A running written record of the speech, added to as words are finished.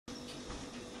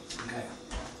Okay.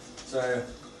 So.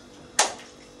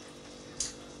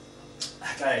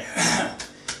 Okay.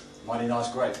 Mighty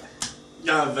nice grape.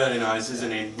 Yeah, very nice,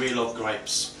 isn't it? We love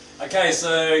grapes. Okay,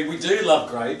 so we do love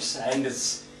grapes, and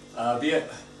it's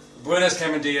Buenos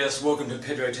Cameron Diaz. Welcome to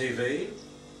pedroTV.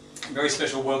 Very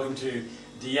special welcome to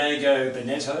Diego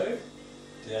Bonetto.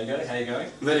 Diego, how are you going?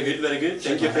 Very good, very good.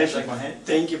 Thank you, Pedro. Shake my hand.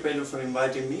 Thank you, Pedro, for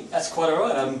inviting me. That's quite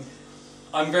alright.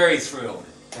 I'm very thrilled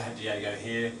to have Diego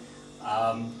here.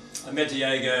 I met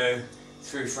Diego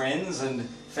through friends and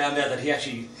found out that he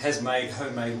actually has made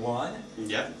homemade wine.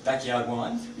 Yeah. Backyard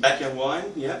wine. Backyard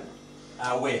wine, yeah.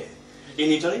 Where?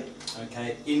 In Italy.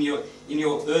 Okay. In your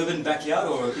urban backyard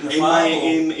or in the farm?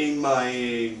 In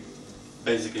my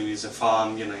basically it's a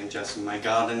farm, you know, just in my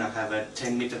garden. I have a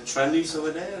 10-meter trellis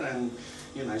over there, and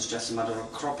you know, it's just a matter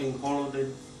of cropping all of the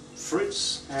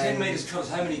fruits. 10 meters trellis.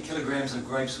 How many kilograms of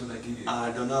grapes will they give you?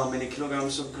 I don't know how many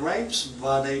kilograms of grapes,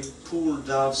 but they pulled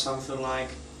out something like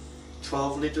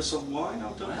 12 liters of wine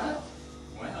out of that.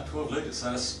 Wow, 12 litres,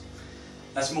 so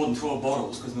that's more than 12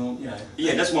 bottles, because you know...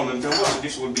 Yeah, that's more than 12 bottles,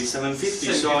 this would be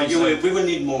 750, so we will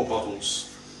need more bottles.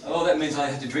 Oh, that means I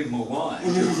have to drink more wine,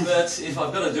 but if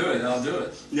I've got to do it, I'll do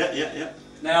it. Yeah.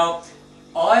 Now,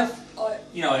 I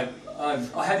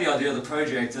had the idea of the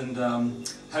project and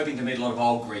hoping to meet a lot of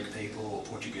old Greek people or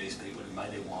Portuguese people who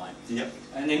made their wine. Yep.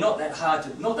 And they're not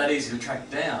that easy to track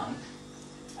down,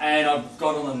 and I've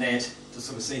gone on the net to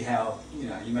sort of see how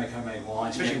you make homemade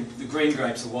wine, especially the green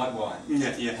grapes, the white wine.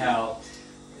 Yeah. How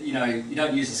you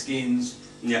don't use the skins.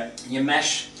 Yeah. You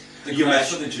mash the grapes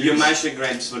for the juice. You mash the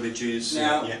grapes for the juice.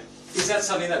 Now, yeah. Is that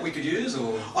something that we could use,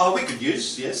 or? Oh, we could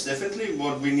use, yes, definitely.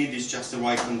 What we need is just the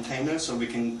right container, so we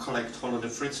can collect all of the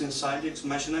fruits inside it,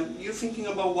 mash them. You're thinking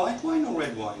about white wine or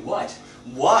red wine? White.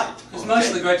 White. Because most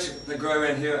of the grapes that grow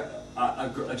around here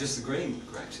are just the green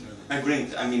grapes.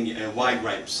 Green. I mean, white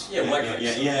grapes. Yeah, white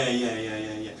grapes. Yeah.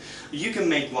 You can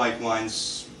make white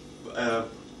wines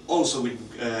also with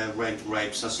red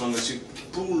grapes, as long as you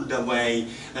pull away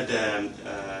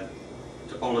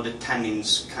all of the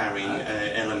tannins carrying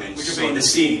elements. Which would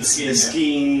so be the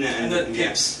skin and the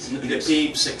pips. The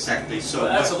pips, exactly. So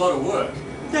that's a lot of work.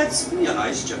 That's,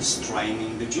 it's just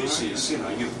straining the juices. You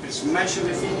just mash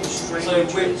everything, strain the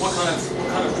juice. What kind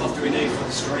of cloth do we need for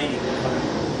the straining?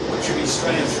 What should we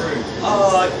strain through?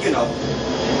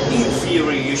 In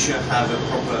theory, you should have a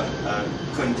proper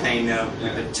container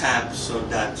with a tap, so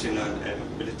that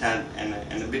with a tap and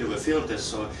a bit of a filter,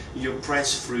 so you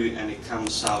press through and it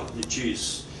comes out the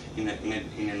juice in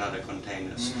another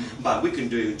containers. But we can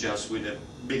do it just with a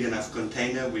big enough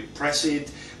container. We press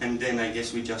it, and then I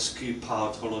guess we just scoop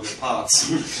out all of the parts.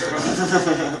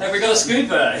 Have we got a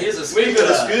scooper? Here's a scooper. We got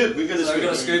a scoop. We got a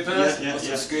scooper.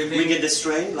 Yeah. We get the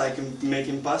strain like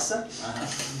making pasta.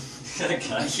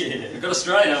 Okay, yeah. We've got a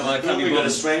strainer, but I can't we got a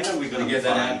strainer, we've got to get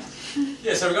that out.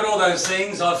 Yeah, so we've got all those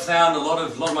things. I've found a lot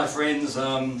of my friends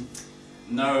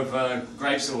know of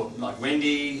grapes, or like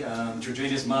Wendy,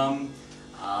 Georgina's mum.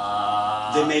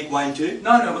 They make wine too?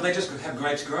 No, but they just have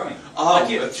grapes growing. Oh,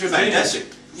 like fantastic.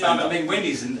 I mean,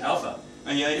 Wendy's in Alpha.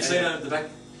 You've seen the back.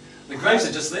 The grapes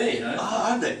are just there,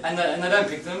 Oh, are they? And they don't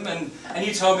pick them. And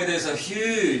you told me there's a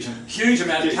huge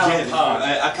amount of Cannon Park.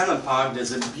 At Cannon Park,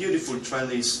 there's a beautiful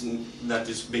trellis that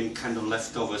has been kind of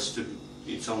leftovers to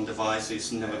its own device.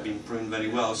 It's never been pruned very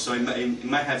well, so it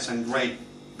might have some great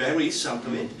berries out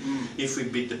of it if we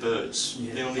beat the birds.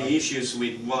 Yeah, the only issues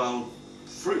with wild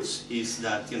fruits is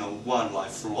that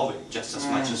wildlife love it just as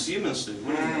much as humans do.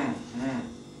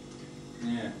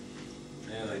 Yeah,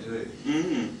 they do.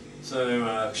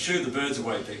 So shoo the birds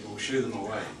away, people. Shoo them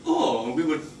away. Oh,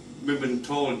 we've been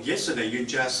told yesterday you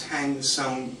just hang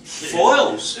some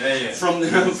foils from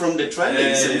the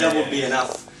trellis, and that would be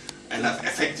enough,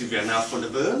 effective enough for the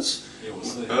birds. Yeah, we'll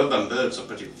see. Urban birds are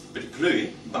pretty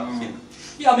cluey, but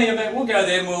Yeah, I mean, we'll go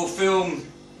there and we'll film.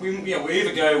 We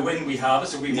either go when we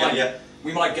harvest, or we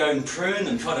might go and prune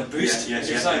and try to boost. Try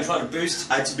to boost.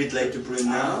 It's a bit late to prune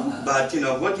now, but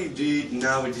what you do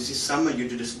now, this is summer, you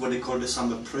do this what they call the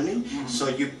summer pruning. So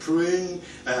you prune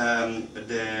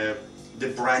the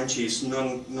branches,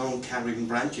 non-carrying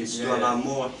branches, to allow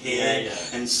more air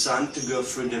and sun to go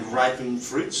through the ripened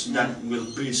fruits that will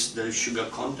boost the sugar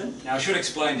content. Now I should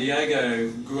explain, Diego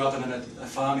grew up in a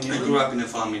farm in Italy. I grew up in a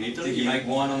farm in Italy. Did you make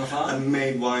wine on the farm? I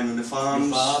made wine on the farm.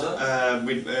 Your father?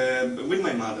 With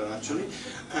my mother, actually.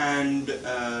 And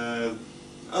I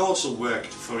also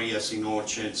worked for years in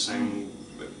orchards and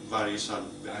various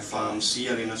farms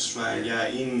here in Australia,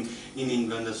 in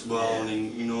England as well,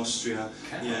 in Austria.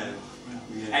 Okay. Yeah.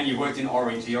 Yeah. And you worked in the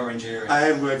Orange area.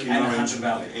 I work in and Orange the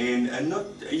Hunter Valley. and not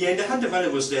in the Hunter Valley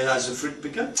was there as a fruit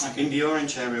picker. Okay. In the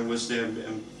Orange area was there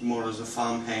more as a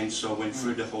farm hand, so I went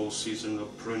through the whole season of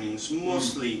prunings,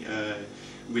 mostly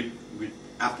with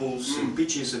apples and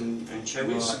peaches and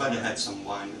cherries, Right, but I right. had some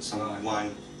wine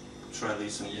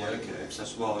trellis and wine grapes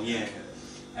as well. Yeah. Okay.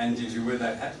 And did you wear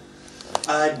that hat?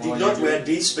 I did not wear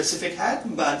this specific hat,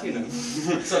 but you know,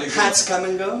 hats come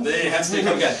and go. The hats do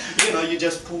come and go. You know, you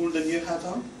just pull the new hat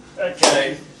on.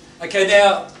 Okay. Okay,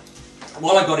 now,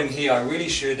 while I got him here, I really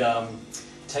should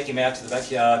take him out to the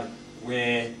backyard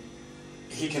where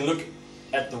he can look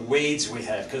at the weeds we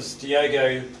have. Because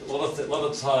Diego, a lot of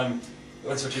the time,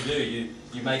 that's what you do.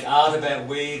 You make art about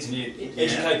weeds and you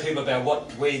educate people about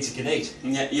what weeds you can eat.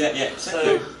 Yeah.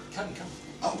 So, come.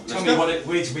 Oh, Tell me what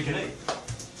weeds we can eat.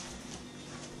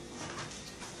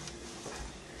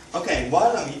 Okay,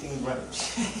 while I'm eating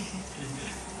grapes.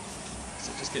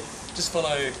 So just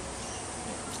follow.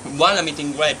 While I'm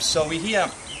eating grapes, so we're here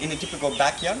in a typical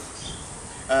backyard,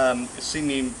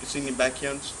 Sydney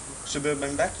backyards,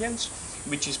 suburban backyards,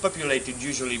 which is populated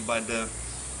usually by the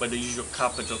usual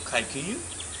carpet of kikuyu.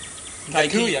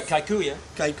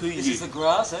 Kikuyu. This is the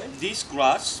grass, eh? This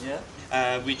grass,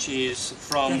 Yeah. which is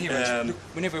from Down here, Rach. Look,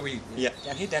 whenever we... yeah.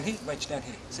 Down here, Rach, down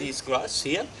here. See? this grass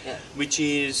here, Yeah. which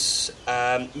is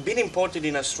been imported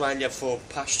in Australia for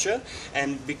pasture,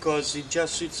 and because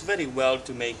it's very well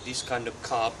to make this kind of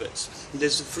carpets.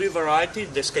 There's 3 varieties.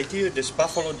 There's kikuyu, there's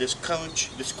buffalo, there's scooch.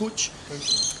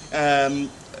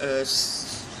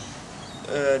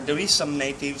 There is some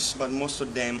natives, but most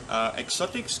of them are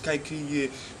exotics.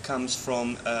 Kikuyu comes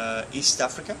from East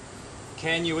Africa.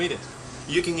 Can you eat it?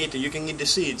 You can eat it. You can eat the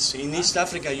seeds. In East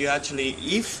Africa, you actually,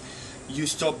 if you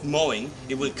stop mowing,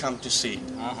 it will come to seed.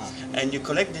 And you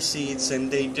collect the seeds,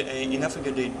 and they in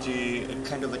Africa they do a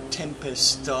kind of a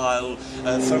tempest style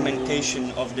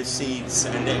fermentation of the seeds,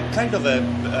 and they're kind of a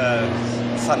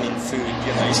famine food.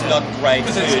 You know, it's not great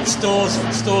food. It stores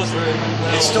very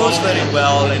well. It stores very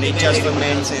well, and it just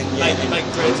ferments and make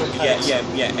breads or cakes.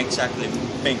 yeah, exactly.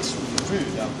 Makes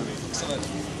food out of it. Excellent.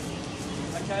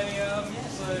 Okay,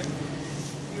 so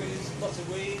here it is, lots of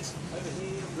weeds over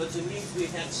here. Lots of weeds. We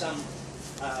have some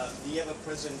the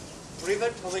ever-present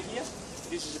privet over here.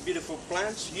 This is a beautiful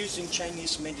plant used in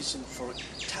Chinese medicine for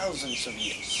thousands of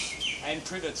years. And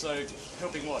privet, so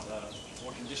helping what?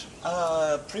 What condition?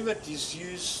 Privet is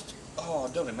used. Oh,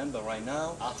 I don't remember right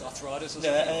now. Arthritis or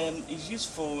something? It's used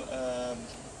for.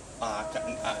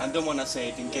 I don't want to say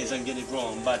it in case I get it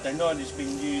wrong, but I know it's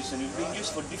been used, and it's been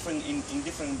used for different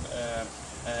different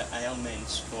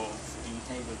ailments, for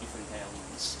entangle different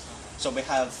ailments. So we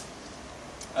have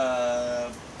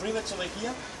privets over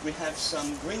here. We have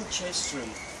some green chestnut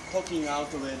poking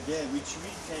out over there, which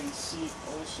we can see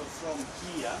also from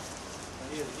here.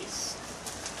 Here it is.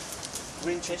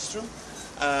 Green chestnut.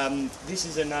 This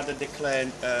is another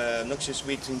declared noxious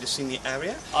weed in the Sydney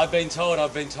area. I've been told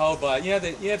by, you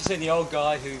ever seen the old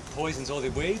guy who poisons all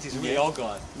the weeds? He's a really old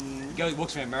guy. He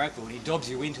walks around Marrickville and he dobs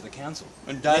you into the council.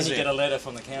 And does then you get a letter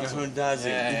from the council. Who does it?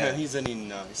 Yeah. He's an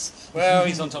nice. Well,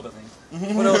 he's on top of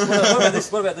things. What else? What about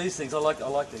this? What about these things? I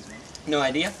like these, man. No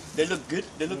idea. They look good.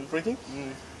 They look pretty.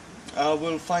 I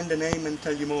will find the name and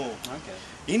tell you more. Okay.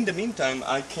 In the meantime,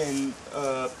 I can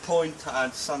point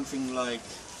at something like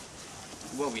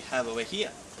what we have over here.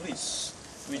 Please.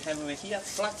 We have over here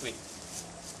flatweed.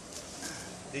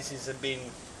 This is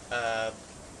been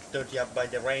dirty up by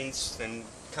the rains and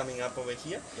coming up over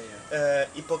here.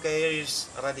 Hippocairis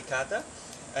radicata,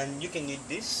 and you can eat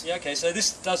this. Yeah. Okay. So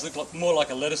this does look more like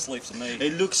a lettuce leaf to me.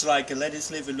 It looks like a lettuce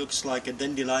leaf. It looks like a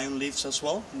dandelion leaves as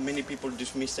well. Many people do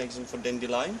mistake them for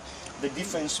dandelion. The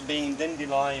difference being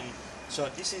dandelion. So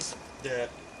this is the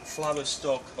flower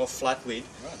stalk of flatweed,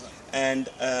 and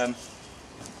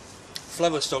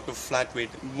flower stalk of flatweed.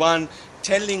 One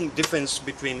telling difference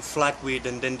between flatweed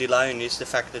and dandelion is the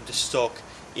fact that the stalk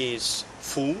is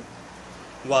full,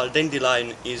 while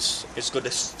dandelion is got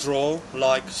a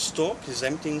straw-like stalk, is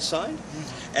empty inside,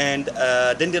 and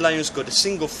dandelion's got a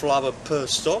single flower per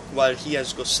stalk, while he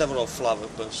has got several flowers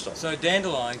per stalk. So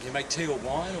dandelion, can you make tea or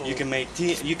wine? Or? You can make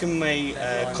tea. You can make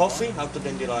coffee out of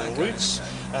dandelion roots.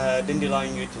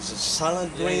 Dandelion you eat as a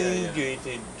salad drink. You eat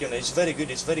it. You know, it's very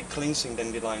good. It's very cleansing.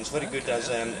 Dandelion. It's very good as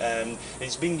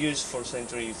it's been used for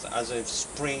centuries as a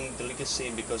spring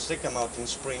delicacy because they come out in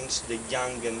springs. They're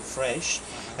young and fresh,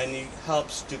 and it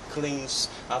helps to cleanse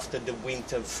after the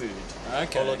winter food.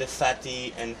 Okay. All of the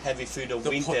fatty and heavy food of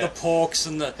winter. The porks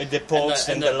and the porks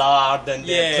and the lard and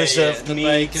the preserved the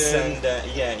meats bacon.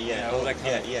 and all that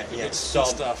kind of good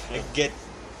stuff. It get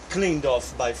cleaned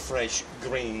off by fresh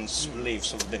greens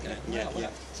leaves of the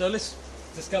So let's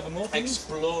discover more things?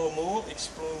 Explore more. This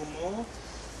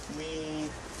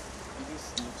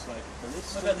looks like a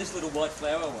ballistic. What about this little white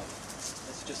flower one?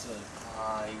 That's just a...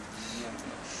 I am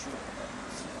not sure.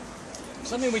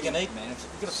 Something we can eat, man.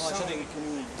 We've got to find something... we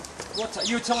can eat. What?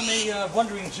 You were telling me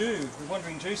Wandering Jew,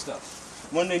 Wandering Jew stuff.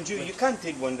 Wandering Jew, you can't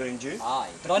eat Wandering Jew. Aye.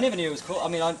 But I never knew it was called... I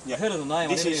mean, I heard of the name.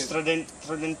 This is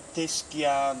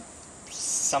Tradentescia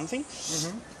something.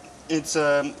 It's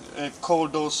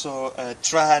called also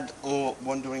Trad or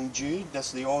Wandering Jew.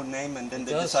 That's the old name, and then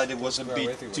they decided it was a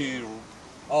bit too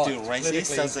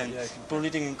racist, as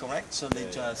politically incorrect, so they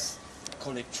just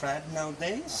call it Trad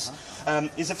nowadays.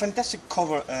 It's a fantastic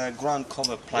ground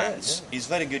cover plant. It's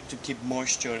very good to keep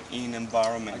moisture in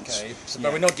environments. Okay, so,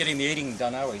 but we're not getting the eating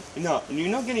done, are we? No, you're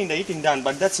not getting the eating done,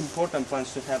 but that's important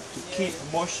plants to have to keep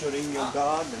moisture in your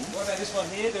garden. What about this one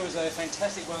here? There was a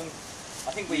fantastic one.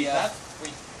 I think we have.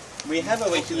 We have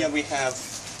over here, we have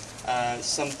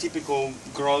some typical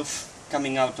growth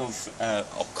coming out of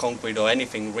concrete or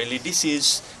anything really. This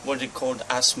is what they call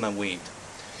asthma weed.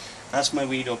 Asthma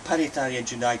weed or Paritaria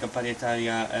judaica,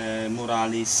 Paritaria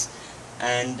muralis,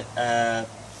 and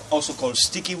also called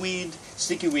sticky weed.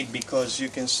 Sticky weed because you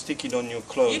can stick it on your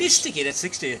clothes. It is sticky, that's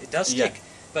 60, it does stick,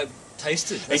 but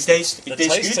tasted. It tastes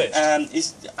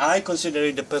good. I consider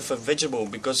it the perfect vegetable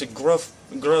because it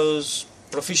grows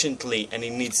proficiently and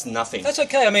it needs nothing. That's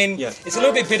okay. I mean, it's a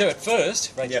little bit bitter at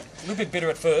first, right? Yeah. A little bit bitter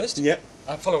at first. Yeah.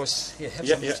 Follow us. Yeah. Have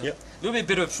some. A little bit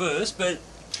bitter at first, but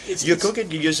you cook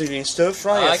it. You use it in stir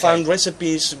fry. I found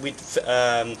recipes with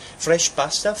fresh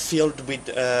pasta filled with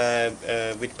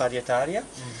Paritaria.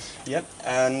 Yeah,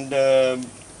 and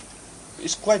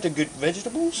it's quite a good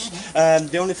vegetables.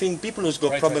 The only thing people who's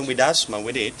got problem with asthma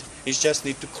with it is just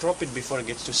need to crop it before it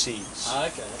gets to seeds.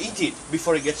 Okay. Eat it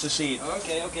before it gets to seed.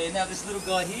 Okay. Now this little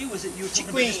guy here, was it you were talking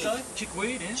about this guy?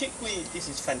 Chickweed, yeah? Chickweed. This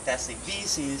is fantastic.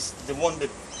 This is the wonder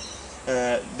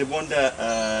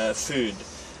food.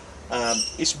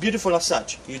 It's beautiful as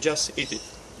such. You just eat it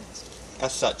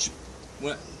as such.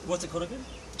 What's it called again?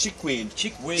 Chickweed.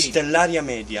 Chickweed. Stellaria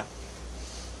media.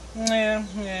 Yeah.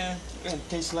 It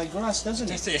tastes like grass, doesn't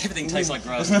it? Everything tastes like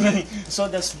grass. So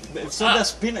does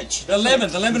spinach. The lemon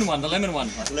one. Lemon one.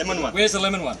 Where's the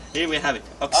lemon one? Here we have it.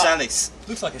 Oxalis.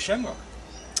 Looks like a shamrock.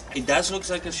 It does look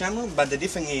like a shamrock, but the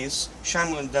difference is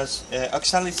shamrock does.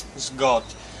 Oxalis has got.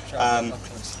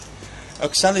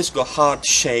 Oxalis got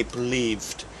heart-shaped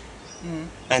leaved,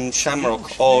 and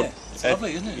shamrock or. It's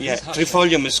lovely, isn't it? Yeah,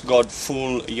 trifolium has got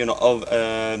full,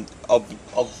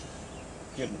 of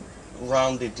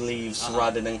rounded leaves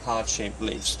rather than heart-shaped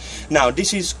leaves. Now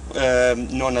this is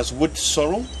known as wood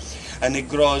sorrel, and it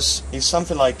grows in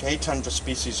something like 800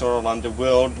 species all around the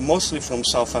world, mostly from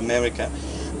South America,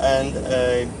 and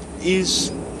is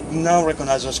now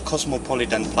recognized as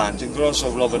cosmopolitan plant. It grows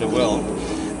all over the world,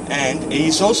 and there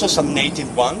is also some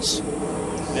native ones.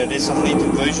 There is some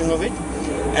native version of it,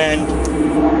 and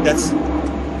that's.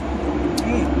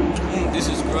 This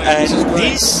is great. And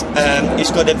this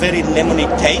it's got a very lemony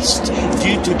taste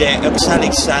due to the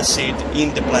oxalic acid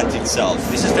in the plant itself.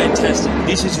 This is fantastic.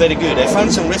 This is very good. I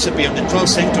found some recipe of the 12th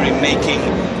century making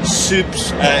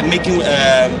soups, making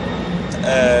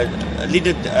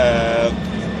little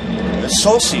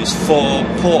sauces for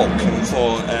pork,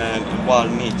 for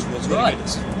wild meat. It was very good.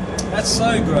 That's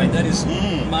so great. That is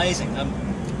amazing.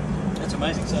 That's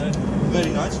amazing. So very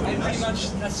nice. Very pretty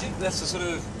nice. much that's it. That's the sort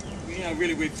of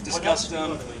really we've discussed.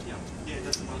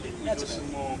 That's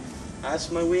some more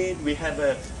asthma weed. We have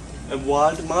a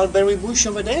wild mulberry bush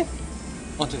over there.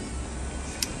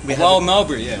 Wild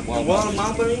mulberry, yeah. Wild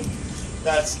mulberry.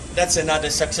 That's another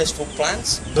successful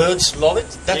plant. Birds love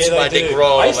it. That's why they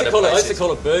grow I over the used places. to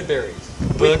call it bird berries.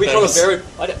 We call it berry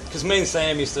because me and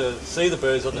Sam used to see the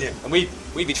birds on them, and we'd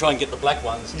be trying to get the black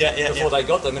ones before they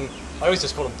got them, and I always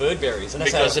just call them bird berries. And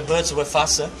because the birds were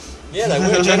faster. Yeah, they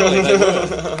were generally. They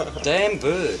were. Damn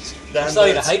birds. I'm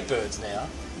starting to hate birds now.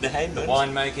 The hate birds. The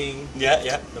winemaking.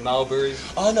 Yeah. The mulberries.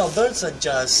 Oh no, birds are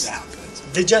just.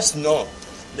 They just know.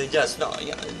 They just know.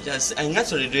 Yeah, and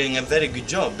naturally doing a very good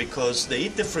job because they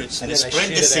eat the fruits and they spread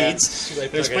the seeds.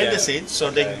 They spread the seeds, so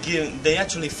they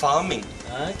actually farming.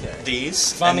 Okay.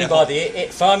 These farming by the air,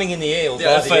 farming in the air. Or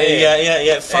by the air.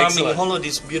 Yeah. Farming all of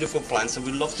these beautiful plants that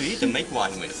we love to eat and make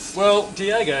wine with. Well,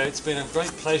 Diego, it's been a great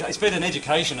pleasure. It's been an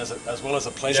education as well as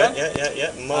a pleasure.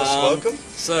 Yeah. Most welcome.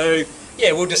 So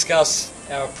yeah, we'll discuss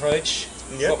our approach,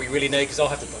 what we really need, because I'll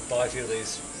have to buy a few of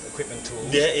these equipment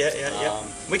tools. Yeah.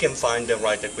 We can find the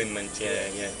right equipment.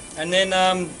 Yeah. And then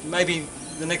maybe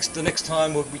the next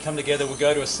time we come together, we'll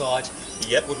go to a site.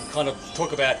 Yep. We'll kind of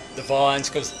talk about the vines,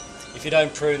 because if you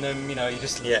don't prune them, you know, you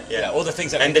just all the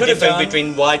things that and we the could have difference done.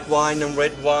 between white wine and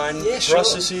red wine sure.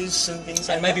 processes and things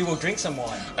like And maybe we'll drink some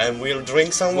wine. And we'll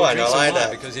drink some wine. I like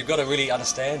that because you've got to really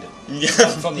understand it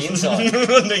from the inside.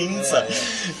 From the inside.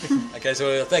 Yeah. Okay,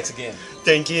 so thanks again.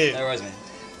 Thank you. No worries, man.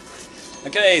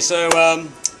 Okay, so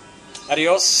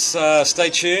adios. Stay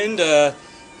tuned.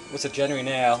 What's it? January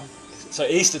now. So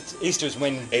Easter is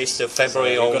when. Easter,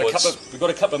 February so onwards. We've got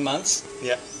a couple of months.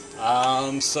 Yeah.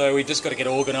 So we just got to get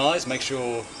organised. Make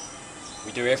sure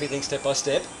we do everything step by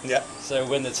step. Yeah. So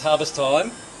when it's harvest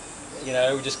time, you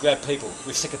know, we just grab people.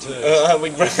 We're secateurs.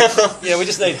 Yeah, we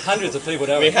just need hundreds of people,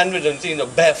 don't we? We hundreds of things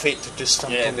bare feet to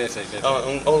stump Yeah, on. bare feet.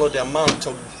 All of the amount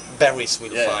of berries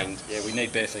we'll find. Yeah, we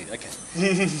need bare feet. Okay.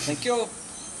 Thank you.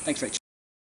 Thanks, Rich.